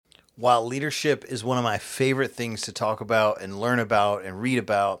While leadership is one of my favorite things to talk about and learn about and read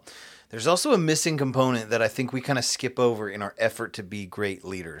about, there's also a missing component that I think we kind of skip over in our effort to be great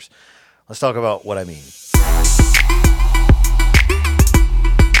leaders. Let's talk about what I mean.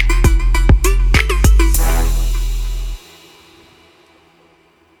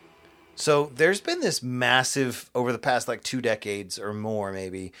 So there's been this massive, over the past like 2 decades or more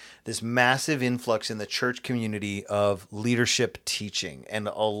maybe, this massive influx in the church community of leadership teaching. And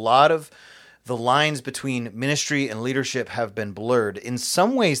a lot of the lines between ministry and leadership have been blurred. In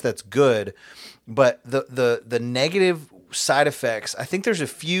some ways that's good, but the negative side effects, I think there's a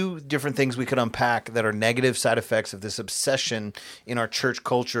few different things we could unpack that are negative side effects of this obsession in our church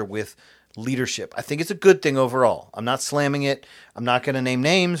culture with leadership. I think it's a good thing overall. I'm not slamming it. I'm not going to name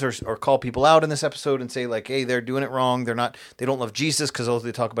names or call people out in this episode and say like, hey, they're doing it wrong. They don't love Jesus because all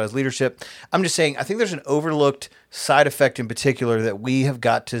they talk about is leadership. I'm just saying, I think there's an overlooked side effect in particular that we have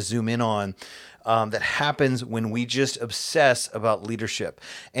got to zoom in on that happens when we just obsess about leadership.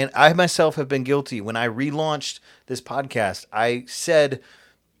 And I myself have been guilty. When I relaunched this podcast, I said,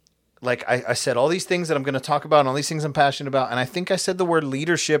 I said all these things that I'm going to talk about and all these things I'm passionate about. And I think I said the word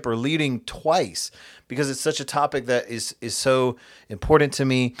leadership or leading twice because it's such a topic that is so important to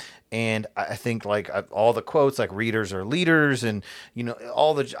me. And I think all the quotes, like readers are leaders, and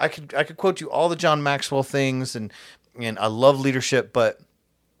I could quote you all the John Maxwell things, and I love leadership, but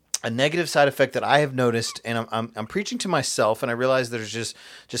a negative side effect that I have noticed, and I'm preaching to myself, and I realize there's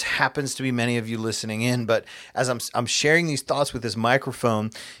just happens to be many of you listening in, but as I'm sharing these thoughts with this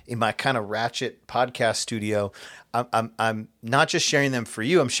microphone in my kind of ratchet podcast studio, I'm not just sharing them for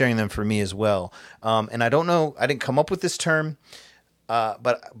you, I'm sharing them for me as well. And I don't know, I didn't come up with this term,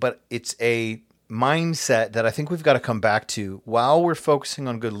 but it's a mindset that I think we've got to come back to. While we're focusing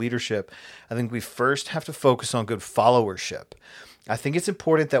on good leadership, I think we first have to focus on good followership. I think it's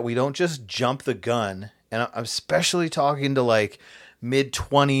important that we don't just jump the gun, and I'm especially talking to like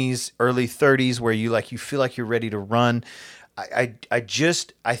mid-20s, early 30s, where you feel like you're ready to run. I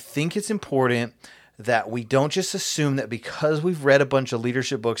think it's important that we don't just assume that because we've read a bunch of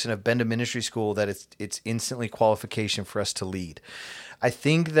leadership books and have been to ministry school that it's instantly qualification for us to lead. I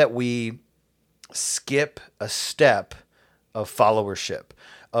think that we skip a step of followership,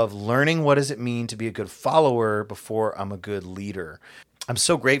 of learning what does it mean to be a good follower before I'm a good leader. I'm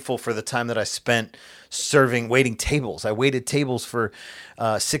so grateful for the time that I spent waiting tables. I waited tables for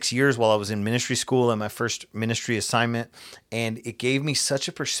 6 years while I was in ministry school and my first ministry assignment. And it gave me such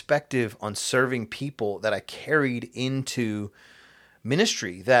a perspective on serving people that I carried into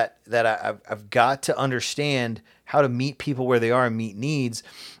ministry, that I've got to understand how to meet people where they are and meet needs.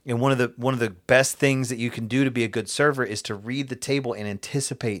 And one of the best things that you can do to be a good server is to read the table and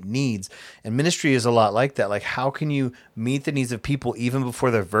anticipate needs. And ministry is a lot like that. Like, how can you meet the needs of people even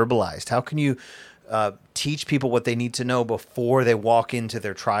before they're verbalized? How can you teach people what they need to know before they walk into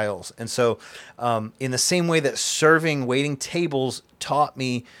their trials? And so in the same way that waiting tables taught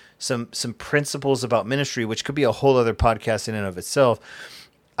me some principles about ministry, which could be a whole other podcast in and of itself,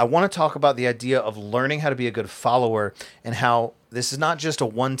 I want to talk about the idea of learning how to be a good follower, and how this is not just a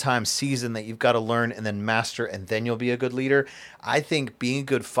one-time season that you've got to learn and then master and then you'll be a good leader. I think being a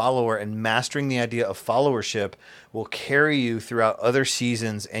good follower and mastering the idea of followership will carry you throughout other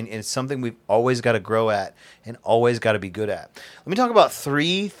seasons, and it's something we've always got to grow at and always got to be good at. Let me talk about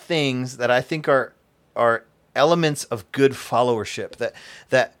 3 things that I think are elements of good followership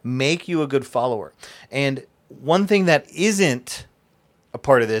that make you a good follower. And one thing that isn't a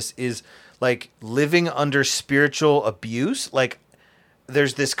part of this is like living under spiritual abuse. Like,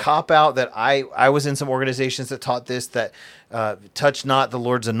 there's this cop-out that I was in some organizations that taught this, that touch not the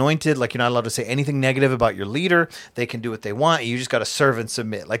Lord's anointed. Like, you're not allowed to say anything negative about your leader. They can do what they want. You just got to serve and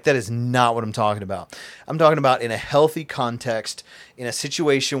submit. Like, that is not what I'm talking about. I'm talking about in a healthy context, in a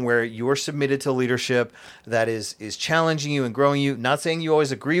situation where you're submitted to leadership that is challenging you and growing you. Not saying you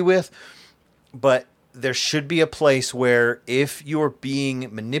always agree with, but there should be a place where if you're being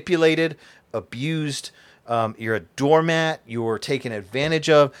manipulated, abused, you're a doormat, you're taken advantage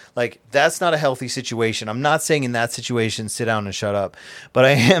of, like, that's not a healthy situation. I'm not saying in that situation, sit down and shut up. But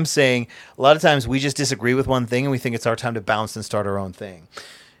I am saying a lot of times we just disagree with one thing and we think it's our time to bounce and start our own thing.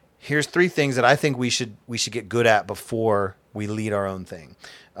 Here's 3 things that I think we should get good at before we lead our own thing.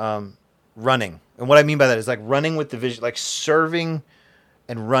 Running. And what I mean by that is like running with the vision, like serving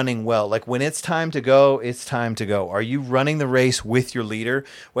and running well. Like, when it's time to go, it's time to go. Are you running the race with your leader,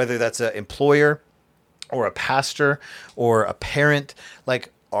 whether that's an employer or a pastor or a parent?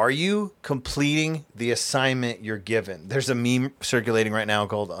 Like, are you completing the assignment you're given? There's a meme circulating right now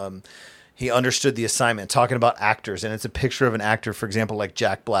called he understood the assignment, talking about actors. And it's a picture of an actor, for example, like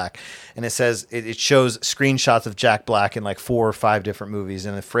Jack Black. And it says, it shows screenshots of Jack Black in like 4 or 5 different movies.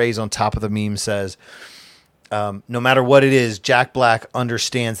 And the phrase on top of the meme says, no matter what it is, Jack Black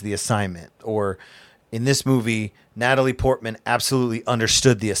understands the assignment. Or in this movie, Natalie Portman absolutely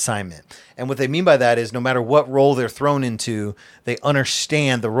understood the assignment. And what they mean by that is no matter what role they're thrown into, they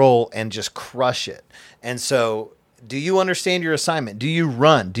understand the role and just crush it. And so, do you understand your assignment? Do you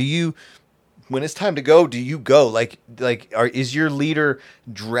run? Do you, when it's time to go, do you go? Is your leader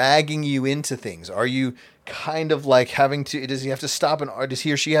dragging you into things? Are you kind of like having to, does he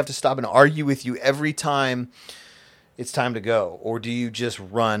or she have to stop and argue with you every time it's time to go? Or do you just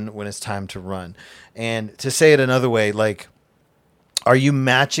run when it's time to run? And to say it another way, like, are you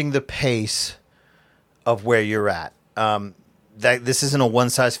matching the pace of where you're at? That this isn't a one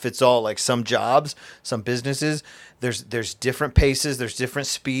size fits all. Like some jobs, some businesses, there's different paces, there's different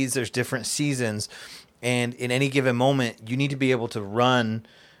speeds, there's different seasons. And in any given moment, you need to be able to run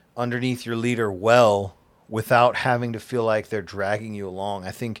underneath your leader well without having to feel like they're dragging you along.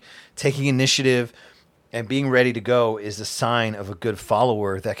 I think taking initiative and being ready to go is a sign of a good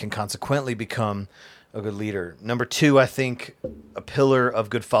follower that can consequently become a good leader. Number 2, I think a pillar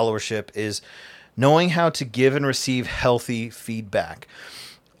of good followership is knowing how to give and receive healthy feedback.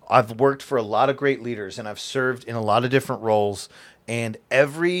 I've worked for a lot of great leaders and I've served in a lot of different roles. And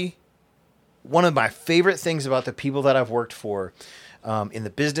one of my favorite things about the people that I've worked for in the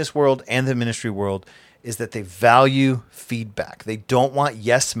business world and the ministry world is that they value feedback. They don't want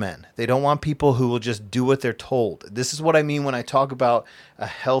yes men. They don't want people who will just do what they're told. This is what I mean when I talk about a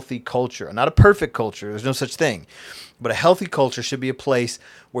healthy culture. Not a perfect culture. There's no such thing. But a healthy culture should be a place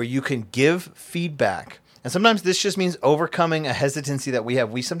where you can give feedback. And sometimes this just means overcoming a hesitancy that we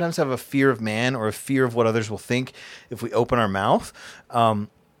have. We sometimes have a fear of man or a fear of what others will think if we open our mouth.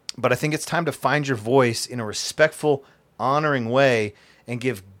 But I think it's time to find your voice in a respectful, honoring way and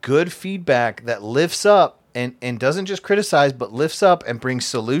give good feedback that lifts up and doesn't just criticize, but lifts up and brings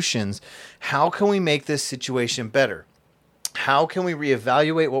solutions. How can we make this situation better? How can we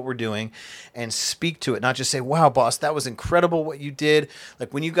reevaluate what we're doing and speak to it? Not just say, wow, boss, that was incredible what you did.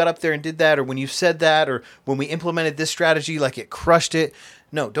 Like when you got up there and did that, or when you said that, or when we implemented this strategy, like it crushed it.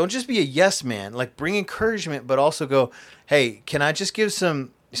 No, don't just be a yes man. Like bring encouragement, but also go, hey, can I just give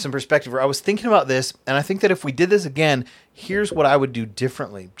some perspective? Or I was thinking about this, and I think that if we did this again, here's what I would do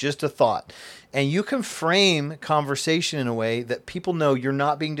differently. Just a thought. And you can frame conversation in a way that people know you're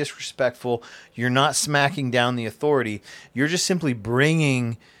not being disrespectful. You're not smacking down the authority. You're just simply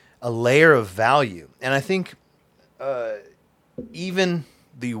bringing a layer of value. And I think even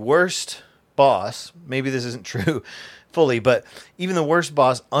the worst boss, maybe this isn't true fully, but even the worst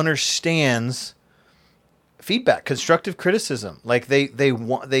boss understands feedback, constructive criticism. Like they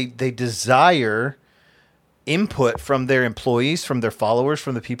desire input from their employees, from their followers,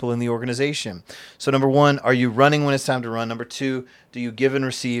 from the people in the organization. So number 1, are you running when it's time to run? Number 2, do you give and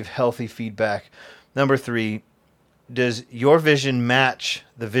receive healthy feedback? Number 3, does your vision match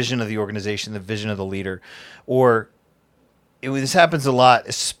the vision of the organization, the vision of the leader? Or this happens a lot,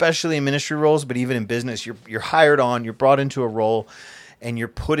 especially in ministry roles, but even in business. You're hired on, you're brought into a role, and you're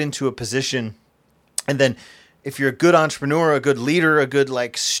put into a position. And then if you're a good entrepreneur, a good leader, a good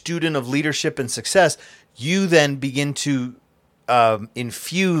student of leadership and success, you then begin to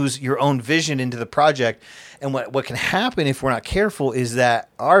infuse your own vision into the project. And what can happen if we're not careful is that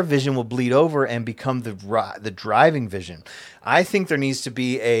our vision will bleed over and become the driving vision. I think there needs to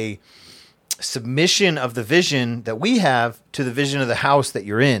be a submission of the vision that we have to the vision of the house that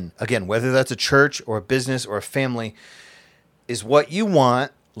you're in. Again, whether that's a church or a business or a family, is what you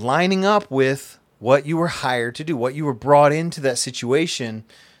want lining up with what you were hired to do, what you were brought into that situation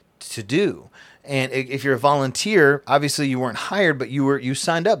to do. And if you're a volunteer, obviously you weren't hired, but you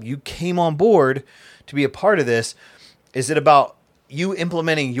signed up. You came on board to be a part of this. Is it about you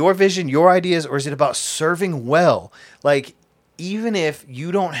implementing your vision, your ideas, or is it about serving well? Like, even if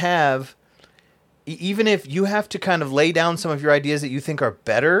you have to kind of lay down some of your ideas that you think are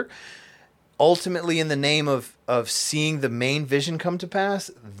better, ultimately in the name of seeing the main vision come to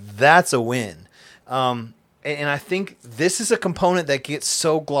pass, that's a win. And I think this is a component that gets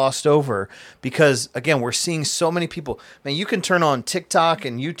so glossed over because, again, we're seeing so many people. Man, you can turn on TikTok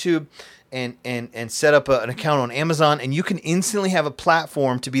and YouTube and set up an account on Amazon, and you can instantly have a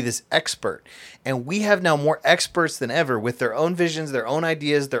platform to be this expert. And we have now more experts than ever with their own visions, their own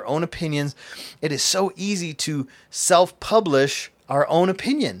ideas, their own opinions. It is so easy to self-publish our own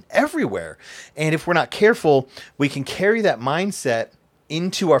opinion everywhere. And if we're not careful, we can carry that mindset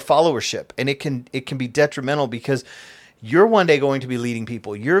into our followership, and it can be detrimental because You're one day going to be leading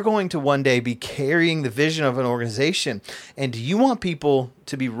people. You're going to one day be carrying the vision of an organization. And do you want people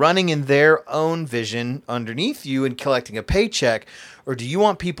to be running in their own vision underneath you and collecting a paycheck? Or do you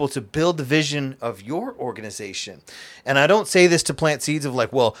want people to build the vision of your organization? And I don't say this to plant seeds of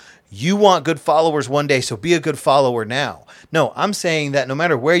like, well, you want good followers one day, so be a good follower now. No, I'm saying that no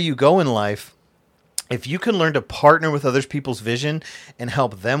matter where you go in life, if you can learn to partner with other people's vision and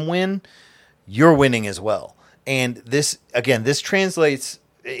help them win, you're winning as well. And this translates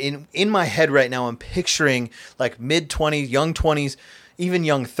in my head right now. I'm picturing like mid-20s, young 20s, even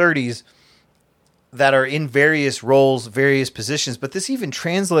young 30s that are in various roles, various positions. But this even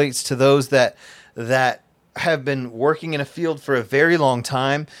translates to those that have been working in a field for a very long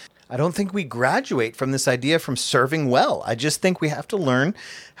time. I don't think we graduate from this idea from serving well. I just think we have to learn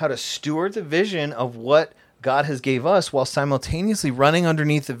how to steward the vision of what God has gave us while simultaneously running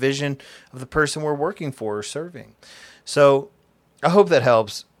underneath the vision of the person we're working for or serving. So I hope that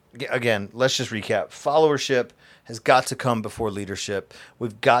helps. Again, let's just recap. Followership has got to come before leadership.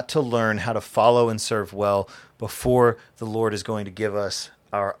 We've got to learn how to follow and serve well before the Lord is going to give us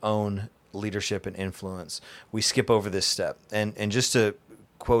our own leadership and influence. We skip over this step. And just to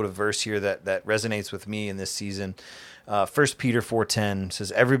quote a verse here that resonates with me in this season, 1 Peter 4:10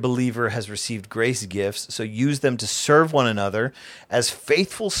 says, every believer has received grace gifts, so use them to serve one another as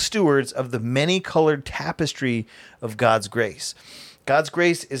faithful stewards of the many-colored tapestry of God's grace. God's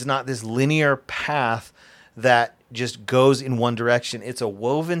grace is not this linear path that just goes in one direction. It's a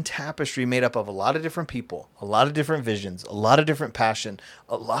woven tapestry made up of a lot of different people, a lot of different visions, a lot of different passion,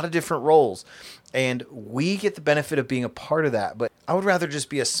 a lot of different roles. And we get the benefit of being a part of that. But I would rather just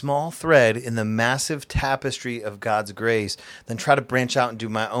be a small thread in the massive tapestry of God's grace than try to branch out and do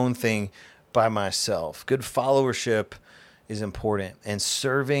my own thing by myself. Good followership is important. And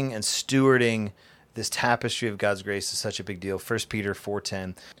serving and stewarding this tapestry of God's grace is such a big deal. 1 Peter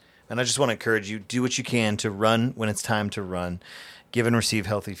 4:10. And I just want to encourage you, do what you can to run when it's time to run, give and receive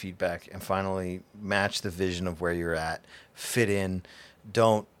healthy feedback, and finally match the vision of where you're at, fit in.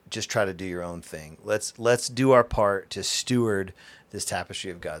 Don't just try to do your own thing. Let's do our part to steward this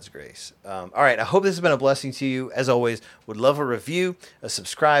tapestry of God's grace. All right, I hope this has been a blessing to you. As always, would love a review, a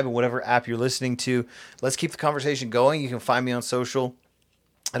subscribe, in whatever app you're listening to. Let's keep the conversation going. You can find me on social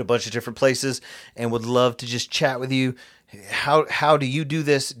at a bunch of different places and would love to just chat with you. How do you do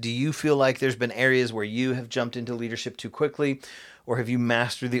this? Do you feel like there's been areas where you have jumped into leadership too quickly, or have you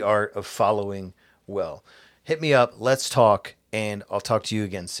mastered the art of following well? Hit me up. Let's talk, and I'll talk to you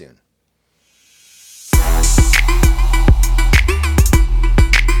again soon.